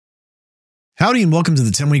Howdy and welcome to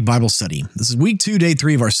the 10-Week Bible Study. This is week 2, day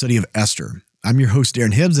 3 of our study of Esther. I'm your host,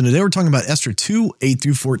 Darren Hibbs, and today we're talking about Esther 2, 8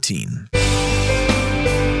 through 14.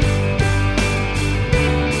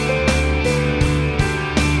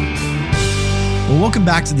 Well, welcome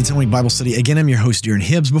back to the 10-Week Bible Study. Again, I'm your host, Darren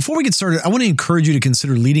Hibbs. Before we get started, I want to encourage you to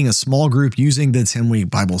consider leading a small group using the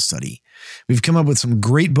 10-Week Bible Study. We've come up with some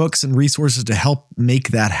great books and resources to help make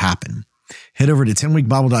that happen. Head over to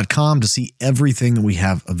 10weekbible.com to see everything that we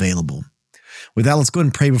have available. With that, let's go ahead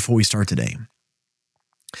and pray before we start today.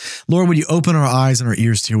 Lord, would you open our eyes and our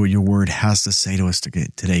ears to hear what your word has to say to us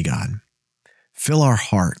today, God? Fill our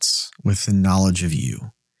hearts with the knowledge of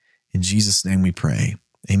you. In Jesus' name we pray.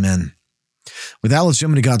 Amen. With that, let's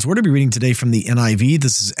jump into God's word. I'll be reading today from the NIV.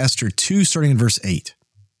 This is Esther 2, starting in verse 8.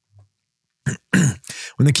 When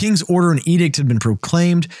the king's order and edict had been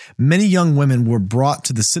proclaimed, many young women were brought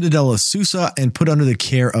to the citadel of Susa and put under the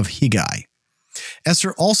care of Hegai.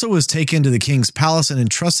 Esther also was taken to the king's palace and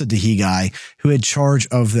entrusted to Hegai, who had charge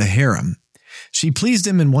of the harem. She pleased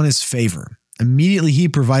him and won his favor. Immediately he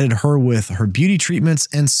provided her with her beauty treatments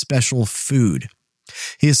and special food.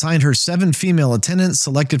 He assigned her 7 female attendants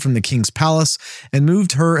selected from the king's palace and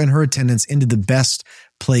moved her and her attendants into the best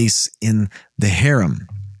place in the harem.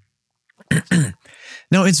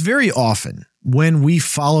 Now, it's very often when we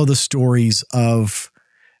follow the stories of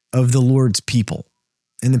the Lord's people,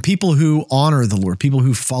 and the people who honor the Lord, people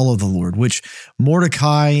who follow the Lord, which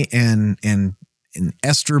Mordecai and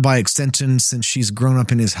Esther, by extension, since she's grown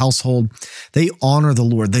up in his household, they honor the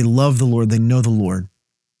Lord. They love the Lord. They know the Lord.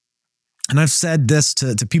 And I've said this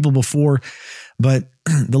to people before, but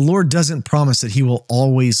the Lord doesn't promise that he will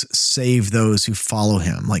always save those who follow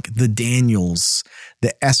him, like the Daniels,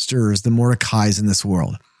 the Esthers, the Mordecais in this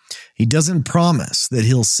world. He doesn't promise that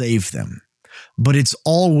he'll save them. But it's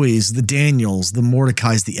always the Daniels, the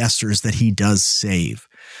Mordecais, the Esthers that he does save.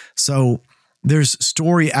 So there's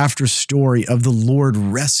story after story of the Lord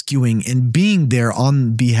rescuing and being there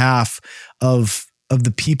on behalf of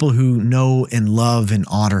the people who know and love and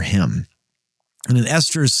honor him. And in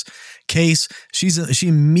Esther's case, she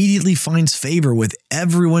immediately finds favor with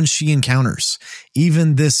everyone she encounters.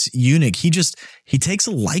 Even this eunuch, he takes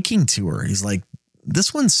a liking to her. He's like,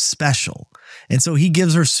 this one's special. And so he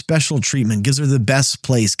gives her special treatment, gives her the best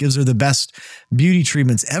place, gives her the best beauty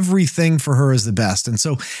treatments. Everything for her is the best. And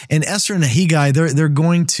so in Esther and Hegai, they're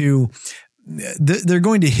going to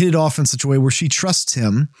hit it off in such a way where she trusts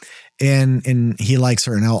him and he likes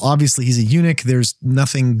her. Now, obviously, he's a eunuch. There's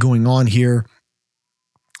nothing going on here.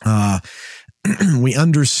 We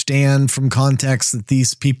understand from context that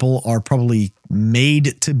these people are probably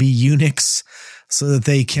made to be eunuchs so that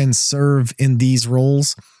they can serve in these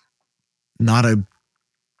roles. Probably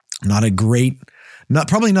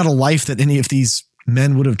not a life that any of these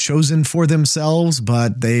men would have chosen for themselves,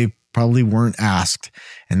 but they probably weren't asked.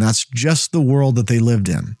 And that's just the world that they lived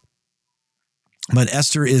in. But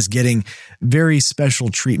Esther is getting very special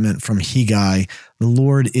treatment from Hegai. The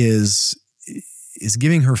Lord is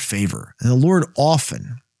giving her favor. And the Lord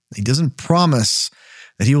often, he doesn't promise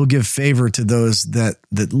that he will give favor to those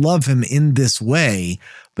that love him in this way.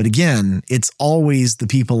 But again, it's always the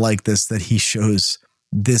people like this that he shows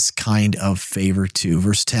this kind of favor to.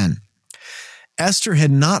 Verse 10, Esther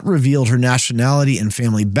had not revealed her nationality and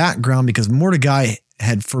family background because Mordecai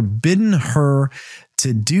had forbidden her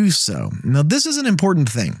to do so. Now, this is an important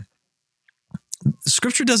thing.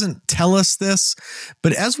 Scripture doesn't tell us this,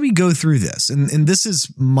 but as we go through this, and this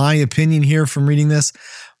is my opinion here from reading this,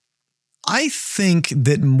 I think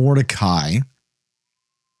that Mordecai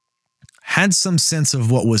had some sense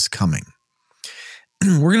of what was coming.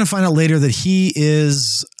 We're going to find out later that he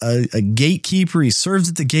is a gatekeeper. He serves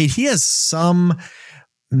at the gate. He has some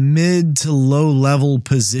mid to low level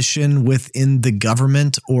position within the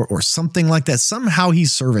government or something like that. Somehow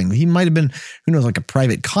he's serving. He might have been, who knows, like a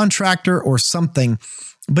private contractor or something,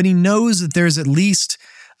 but he knows that there's at least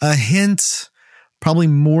a hint, probably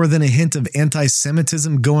more than a hint, of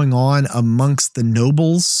anti-Semitism going on amongst the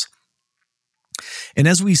nobles. And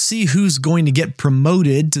as we see who's going to get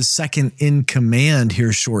promoted to second in command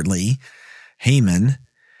here shortly, Haman,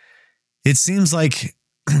 it seems like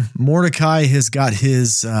Mordecai has got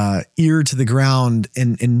his ear to the ground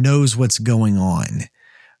and knows what's going on.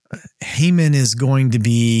 Haman is going to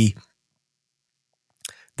be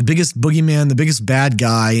the biggest boogeyman, the biggest bad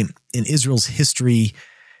guy in Israel's history,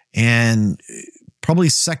 and probably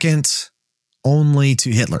second only to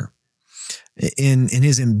Hitler in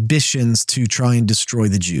his ambitions to try and destroy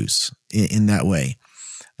the Jews in that way.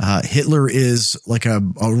 Hitler is like a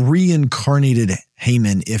reincarnated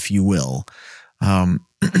Haman, if you will.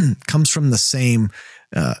 Comes from the same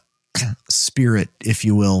spirit, if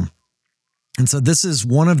you will. And so this is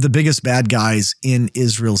one of the biggest bad guys in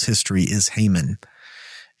Israel's history is Haman,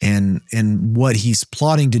 and what he's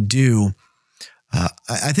plotting to do.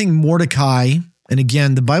 I think Mordecai, and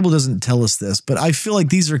again, the Bible doesn't tell us this, but I feel like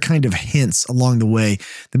these are kind of hints along the way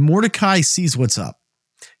that Mordecai sees what's up.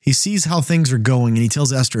 He sees how things are going, and he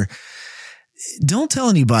tells Esther, don't tell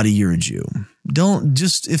anybody you're a Jew. Don't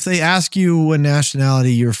just, if they ask you what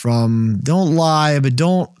nationality you're from, don't lie, but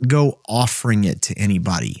don't go offering it to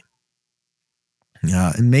anybody.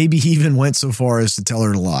 And maybe he even went so far as to tell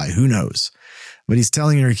her to lie. Who knows? But he's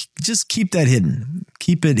telling her, just keep that hidden.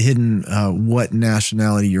 Keep it hidden what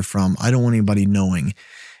nationality you're from. I don't want anybody knowing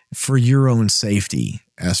for your own safety,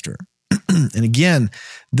 Esther. And again,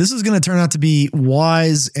 this is going to turn out to be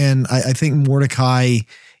wise. And I think Mordecai,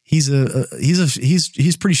 he's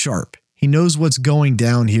pretty sharp. He knows what's going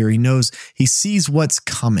down here. He sees what's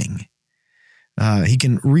coming. He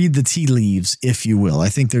can read the tea leaves, if you will. I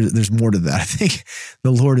think there's more to that. I think the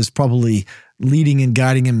Lord is probably leading and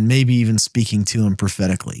guiding him, maybe even speaking to him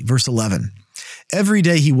prophetically. Verse 11, every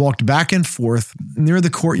day he walked back and forth near the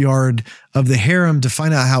courtyard of the harem to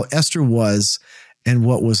find out how Esther was and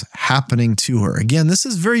what was happening to her. Again, this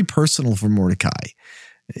is very personal for Mordecai.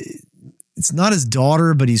 It's not his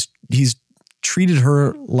daughter, but he's treated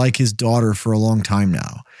her like his daughter for a long time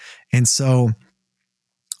now. And so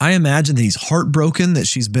I imagine that he's heartbroken that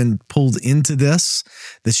she's been pulled into this,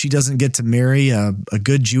 that she doesn't get to marry a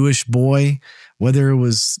good Jewish boy, whether it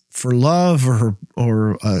was for love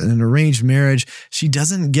or an arranged marriage. She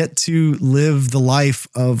doesn't get to live the life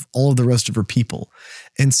of all of the rest of her people.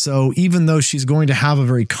 And so even though she's going to have a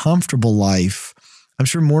very comfortable life, I'm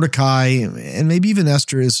sure Mordecai and maybe even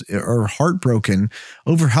Esther are heartbroken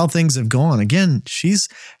over how things have gone. Again, she's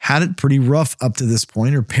had it pretty rough up to this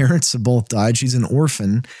point. Her parents have both died. She's an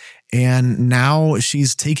orphan. And now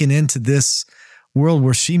she's taken into this world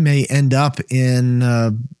where she may end up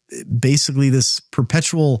in basically this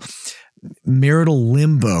perpetual marital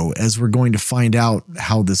limbo, as we're going to find out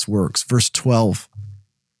how this works. Verse 12.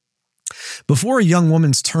 Before a young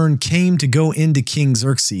woman's turn came to go into King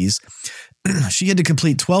Xerxes, she had to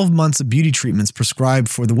complete 12 months of beauty treatments prescribed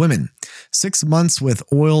for the women, 6 months with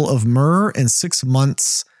oil of myrrh and 6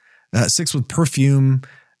 with perfume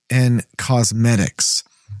and cosmetics.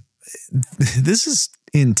 This is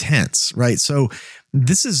intense, right? So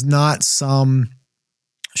this is not some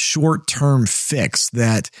short-term fix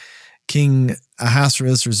that King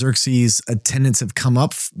Ahasuerus or Xerxes' attendants have come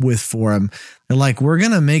up with for him. They're like, we're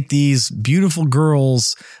going to make these beautiful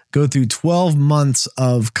girls go through 12 months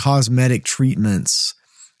of cosmetic treatments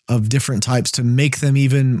of different types to make them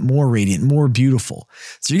even more radiant, more beautiful.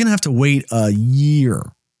 So you're going to have to wait a year,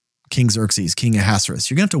 King Xerxes, King Ahasuerus.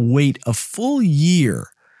 You're going to have to wait a full year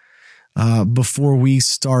before we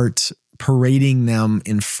start parading them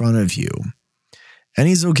in front of you. And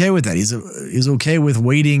he's okay with that. He's okay with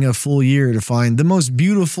waiting a full year to find the most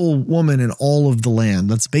beautiful woman in all of the land.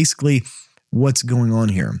 That's basically what's going on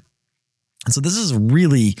here. And so this is a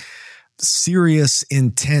really serious,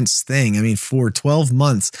 intense thing. I mean, for 12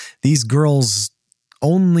 months, these girls'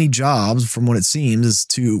 only jobs, from what it seems, is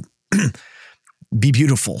to be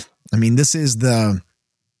beautiful. I mean, this is the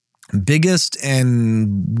biggest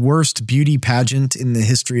and worst beauty pageant in the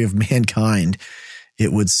history of mankind,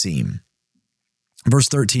 it would seem. Verse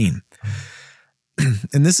 13,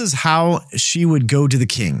 and this is how she would go to the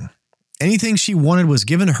king. Anything she wanted was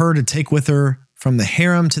given her to take with her from the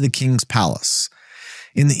harem to the king's palace.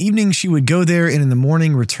 In the evening, she would go there, and in the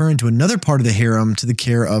morning return to another part of the harem to the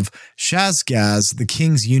care of Shazgaz, the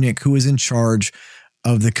king's eunuch, who was in charge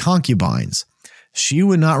of the concubines. She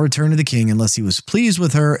would not return to the king unless he was pleased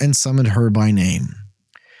with her and summoned her by name.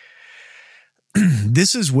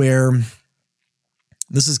 This is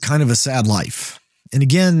kind of a sad life. And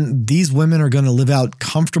again, these women are going to live out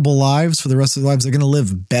comfortable lives for the rest of their lives. They're going to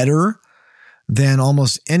live better than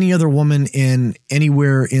almost any other woman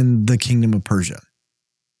anywhere in the kingdom of Persia.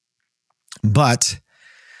 But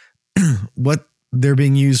what they're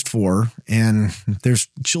being used for, and there's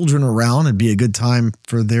children around, it'd be a good time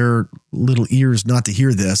for their little ears not to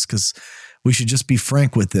hear this, because we should just be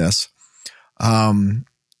frank with this.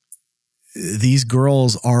 These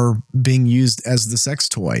girls are being used as the sex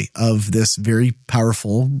toy of this very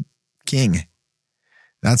powerful king.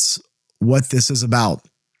 That's what this is about.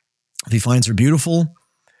 If he finds her beautiful,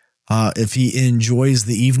 if he enjoys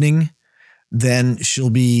the evening, then she'll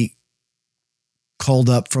be called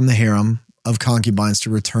up from the harem of concubines to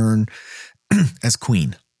return as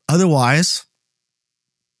queen. Otherwise,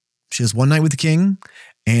 she has one night with the king,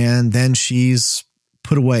 and then she's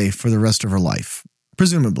put away for the rest of her life,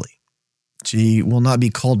 presumably. She will not be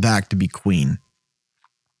called back to be queen.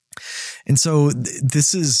 And so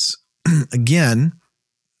this is, again,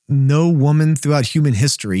 no woman throughout human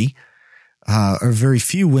history, or very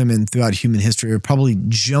few women throughout human history, are probably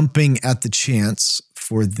jumping at the chance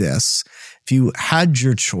for this. If you had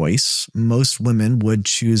your choice, most women would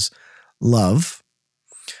choose love.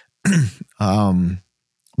 But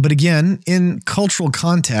again, in cultural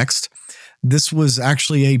context, this was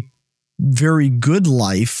actually a very good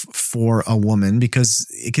life for a woman, because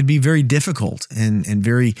it could be very difficult and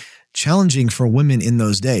very challenging for women in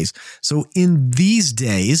those days. So in these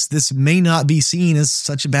days, this may not be seen as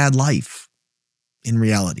such a bad life in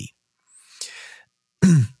reality.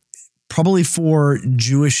 Probably for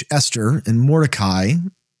Jewish Esther and Mordecai,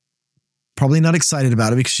 probably not excited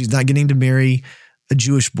about it, because she's not getting to marry a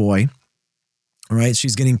Jewish boy. All right,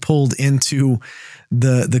 she's getting pulled into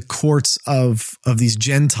the courts of these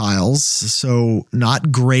Gentiles, so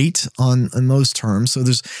not great on those terms. So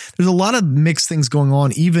there's a lot of mixed things going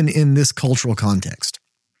on, even in this cultural context.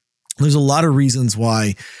 There's a lot of reasons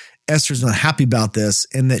why Esther's not happy about this,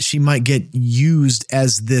 and that she might get used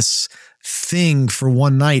as this thing for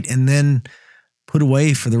one night and then put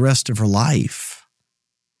away for the rest of her life.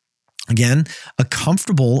 Again, a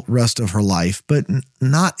comfortable rest of her life, but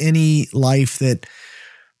not any life that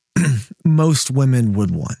most women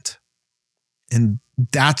would want. And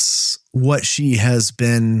that's what she has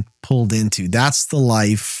been pulled into. That's the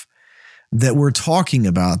life that we're talking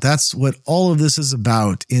about. That's what all of this is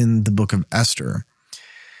about in the book of Esther,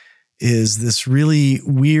 is this really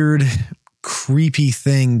weird, creepy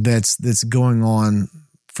thing that's going on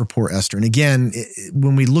for poor Esther. And again,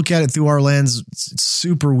 when we look at it through our lens, it's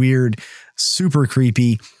super weird, super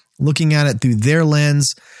creepy. Looking at it through their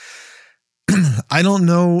lens, I don't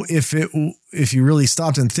know if you really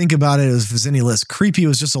stopped and think about it, if it was any less creepy. It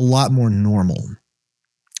was just a lot more normal.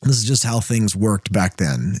 This is just how things worked back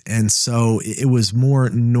then. And so it was more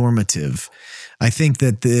normative. I think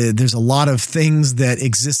that there's a lot of things that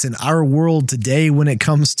exist in our world today when it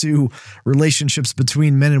comes to relationships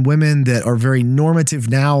between men and women that are very normative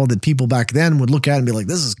now, that people back then would look at and be like,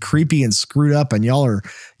 this is creepy and screwed up, and y'all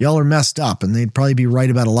are messed up. And they'd probably be right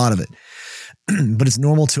about a lot of it. But it's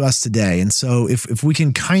normal to us today. And so if we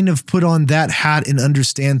can kind of put on that hat and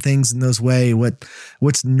understand things in those ways,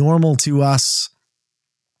 what's normal to us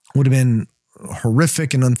would have been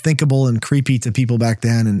horrific and unthinkable and creepy to people back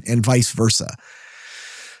then, and vice versa.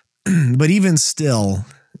 But even still,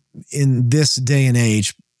 in this day and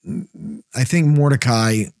age, I think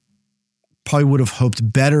Mordecai probably would have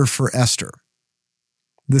hoped better for Esther.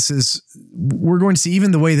 We're going to see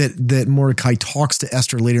even the way that Mordecai talks to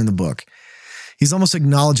Esther later in the book. He's almost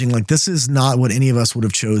acknowledging, like, this is not what any of us would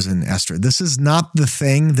have chosen, Esther. This is not the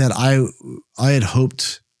thing that I had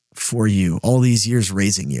hoped for you all these years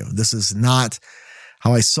raising you. This is not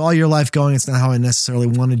how I saw your life going. It's not how I necessarily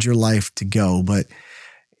wanted your life to go. But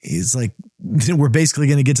it's like, we're basically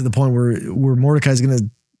going to get to the point where Mordecai is going to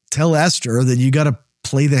tell Esther that you got to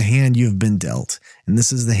play the hand you've been dealt. And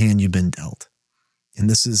this is the hand you've been dealt. And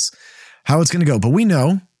this is how it's going to go. But we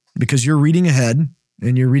know, because you're reading ahead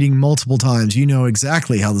and you're reading multiple times, you know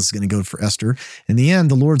exactly how this is going to go for Esther. In the end,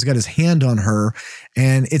 the Lord's got his hand on her,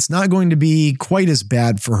 and it's not going to be quite as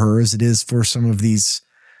bad for her as it is for some of these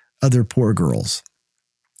other poor girls.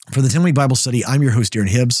 For the 10-Week Bible Study, I'm your host, Darren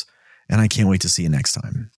Hibbs, and I can't wait to see you next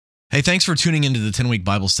time. Hey, thanks for tuning into the 10-Week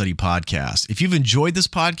Bible Study podcast. If you've enjoyed this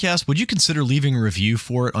podcast, would you consider leaving a review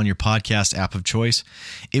for it on your podcast app of choice?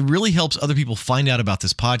 It really helps other people find out about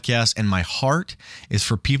this podcast, and my heart is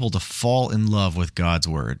for people to fall in love with God's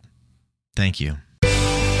Word. Thank you.